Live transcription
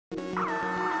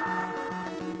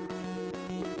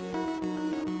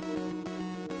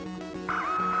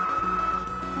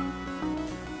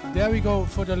there we go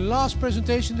for the last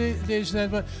presentation, ladies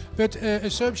and gentlemen. But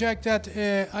a subject that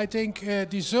I think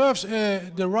deserves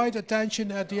the right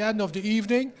attention at the end of the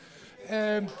evening.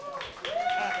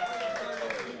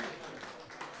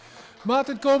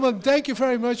 Martin Coleman, thank you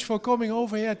very much for coming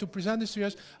over here to present this to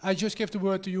us. I just give the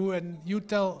word to you, and you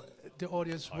tell the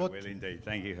audience what... I will indeed.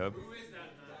 Thank you, Hub.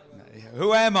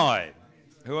 Who am I?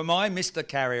 Who am I? Mr.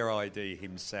 CarrierID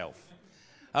himself.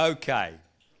 Okay.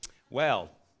 Well,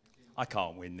 I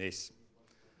can't win this.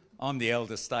 I'm the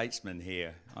elder statesman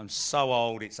here. I'm so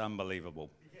old, it's unbelievable.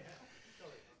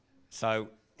 So,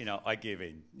 you know, I give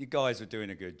in. You guys are doing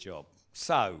a good job.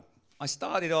 So, I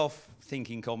started off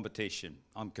thinking competition.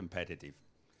 I'm competitive.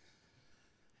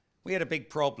 We had a big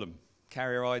problem.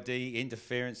 CarrierID,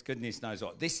 interference, goodness knows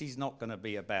what. This is not going to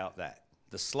be about that.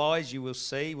 The slides you will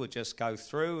see will just go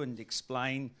through and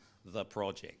explain the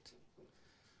project.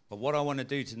 But what I want to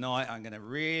do tonight, I'm going to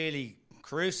really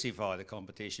crucify the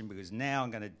competition, because now I'm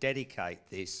going to dedicate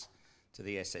this to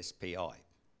the SSPI.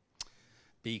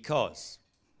 Because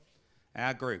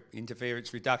our group,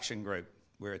 Interference Reduction Group,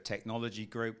 we're a technology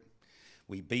group.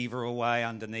 We beaver away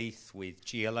underneath with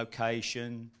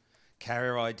geolocation,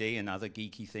 CarrierID and other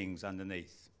geeky things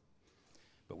underneath.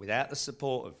 But without the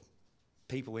support of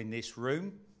people in this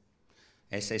room,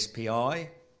 SSPI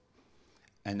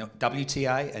and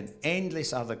WTA and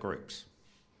endless other groups,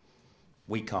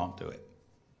 we can't do it.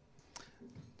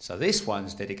 So this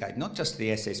one's dedicated not just to the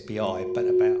SSPI, but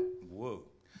about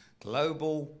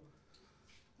global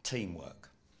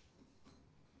teamwork.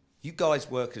 You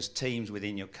guys work as teams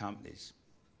within your companies.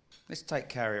 Let's take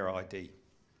CarrierID.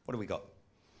 What do we got?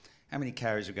 How many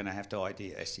carriers are going to have to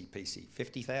ID at SCPC?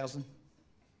 50,000?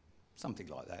 Something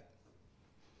like that.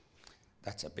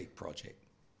 That's a big project.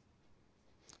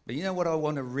 But you know what I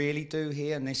want to really do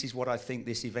here, and this is what I think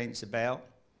this event's about?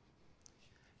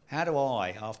 How do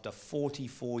I, after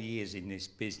 44 years in this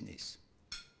business,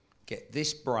 get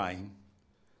this brain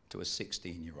to a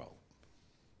 16-year-old?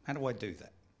 How do I do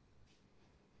that?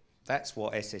 That's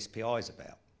what SSPI is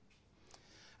about.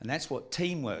 And that's what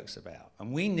teamwork's about.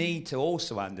 And we need to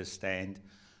also understand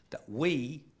that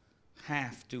we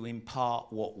have to impart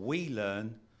what we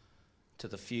learn to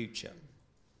the future.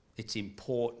 It's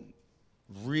important,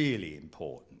 really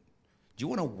important. Do you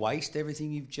want to waste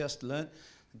everything you've just learned?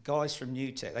 The guys from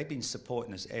NewTek, they've been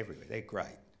supporting us everywhere. They're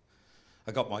great.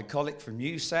 I got my colleague from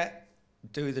EUsat,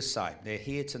 do the same. They're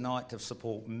here tonight to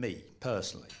support me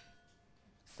personally.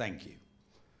 Thank you.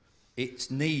 It's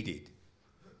needed.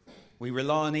 We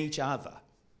rely on each other.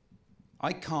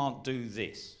 I can't do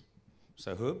this.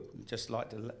 So, Hub, I'd just like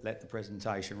to let the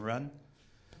presentation run.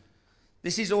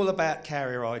 This is all about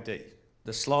CarrierID.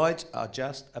 The slides are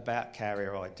just about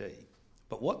CarrierID.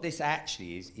 But what this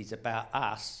actually is about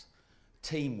us,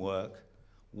 teamwork,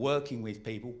 working with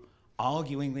people,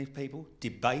 arguing with people,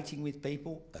 debating with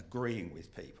people, agreeing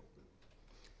with people.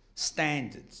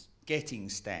 Standards, getting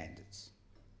standards.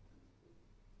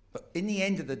 But in the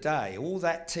end of the day, all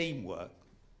that teamwork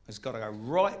has got to go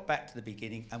right back to the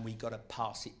beginning, and we've got to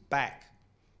pass it back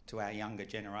to our younger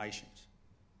generations.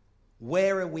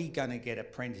 Where are we going to get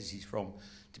apprentices from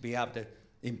to be able to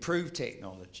improve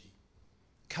technology,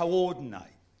 coordinate?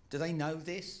 Do they know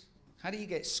this? How do you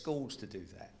get schools to do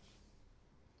that?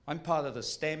 I'm part of the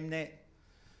STEMnet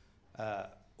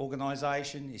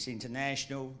organisation. It's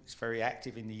international. It's very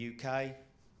active in the UK.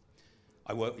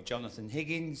 I work with Jonathan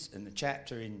Higgins and the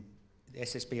chapter in the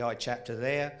SSPI chapter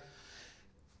there.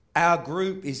 Our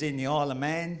group is in the Isle of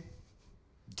Man,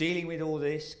 dealing with all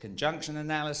this, conjunction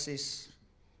analysis,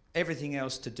 everything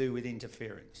else to do with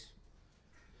interference.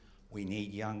 We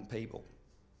need young people.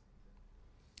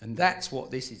 And that's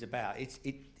what this is about.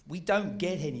 We don't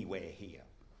get anywhere here.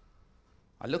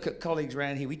 I look at colleagues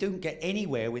around here, we don't get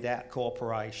anywhere without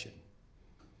cooperation.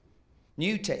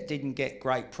 NewTek didn't get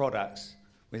great products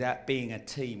without being a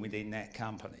team within that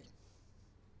company.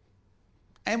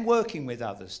 And working with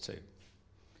others too.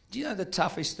 Do you know the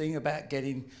toughest thing about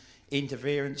getting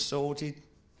interference sorted?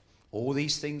 All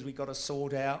these things we've got to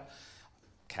sort out.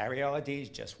 CarrierID is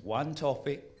just one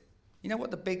topic. You know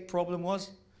what the big problem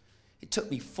was? It took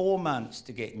me 4 months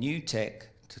to get NewTek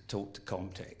to talk to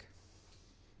Comtech. Did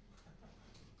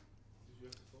you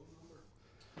have the phone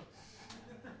number?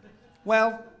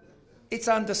 Well, it's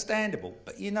understandable,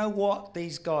 but you know what?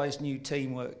 These guys knew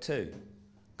teamwork too.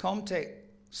 Comtech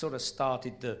sort of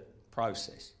started the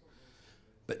process.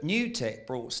 But NewTek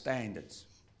brought standards,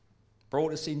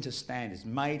 brought us into standards,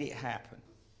 made it happen.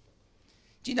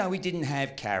 Do you know we didn't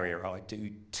have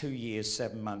CarrierID 2 years,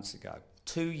 7 months ago?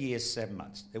 2 years, 7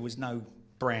 months. There was no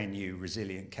brand new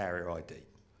resilient CarrierID.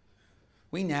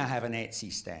 We now have an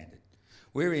ETSI standard.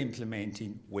 We're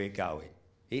implementing, we're going.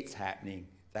 It's happening.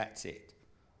 That's it.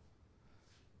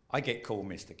 I get called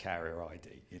Mr. CarrierID,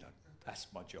 you know, that's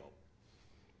my job.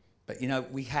 But, you know,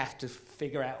 we have to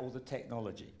figure out all the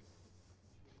technology.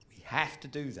 We have to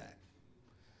do that.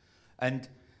 And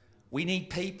we need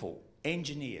people,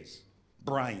 engineers,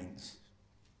 brains.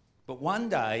 But one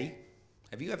day,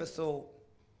 have you ever thought,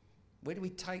 where do we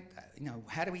take that? You know,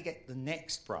 how do we get the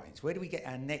next brains? Where do we get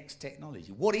our next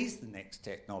technology? What is the next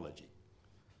technology?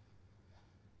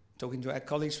 Talking to our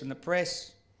colleagues from the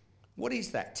press, what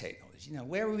is that technology? You know,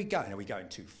 where are we going? Are we going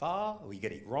too far? Are we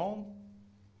getting it wrong?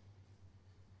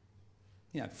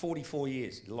 You know, 44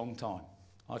 years, a long time.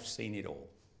 I've seen it all.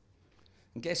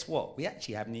 And guess what? We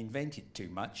actually haven't invented too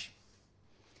much.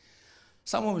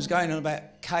 Someone was going on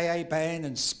about KA band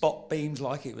and spot beams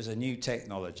like it was a new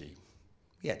technology.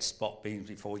 We had spot beams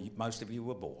before most of you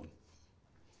were born.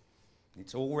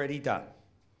 It's already done.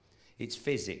 It's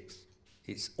physics.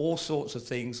 It's all sorts of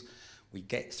things. We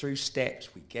get through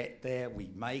steps, we get there, we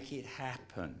make it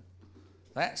happen.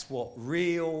 That's what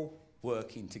real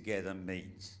working together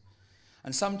means.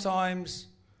 And sometimes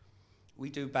we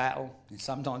do battle, and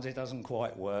sometimes it doesn't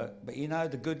quite work. But you know,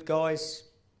 the good guys,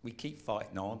 we keep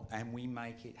fighting on, and we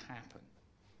make it happen.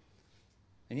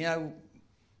 And you know,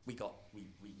 we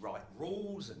write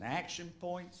rules and action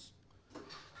points.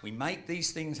 We make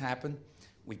these things happen.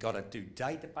 We've got to do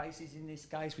databases in this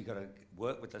case. We've got to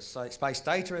work with the Space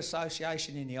Data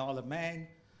Association in the Isle of Man.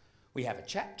 We have a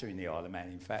chapter in the Isle of Man,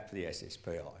 in fact, for the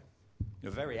SSPI.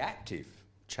 A very active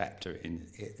chapter in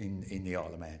the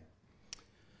Isle of Man.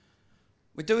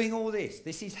 We're doing all this.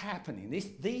 This is happening.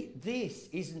 This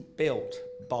isn't built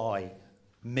by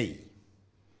me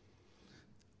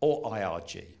or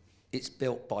IRG. It's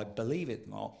built by, believe it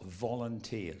or not,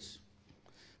 volunteers.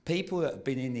 People that have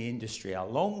been in the industry a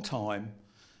long time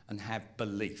and have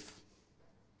belief.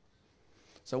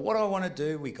 So what I want to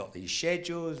do, we've got these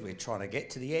schedules, we're trying to get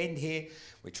to the end here,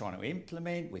 we're trying to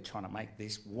implement, we're trying to make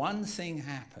this one thing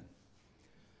happen.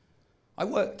 I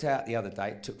worked out the other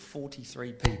day, it took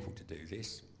 43 people to do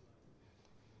this.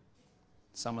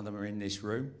 Some of them are in this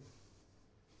room.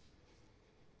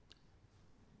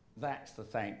 That's the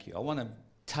thank you. I want to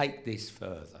take this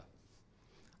further.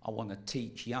 I want to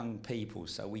teach young people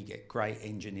so we get great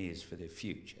engineers for the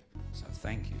future. So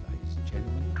thank you, ladies and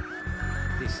gentlemen.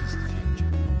 This is the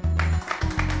future.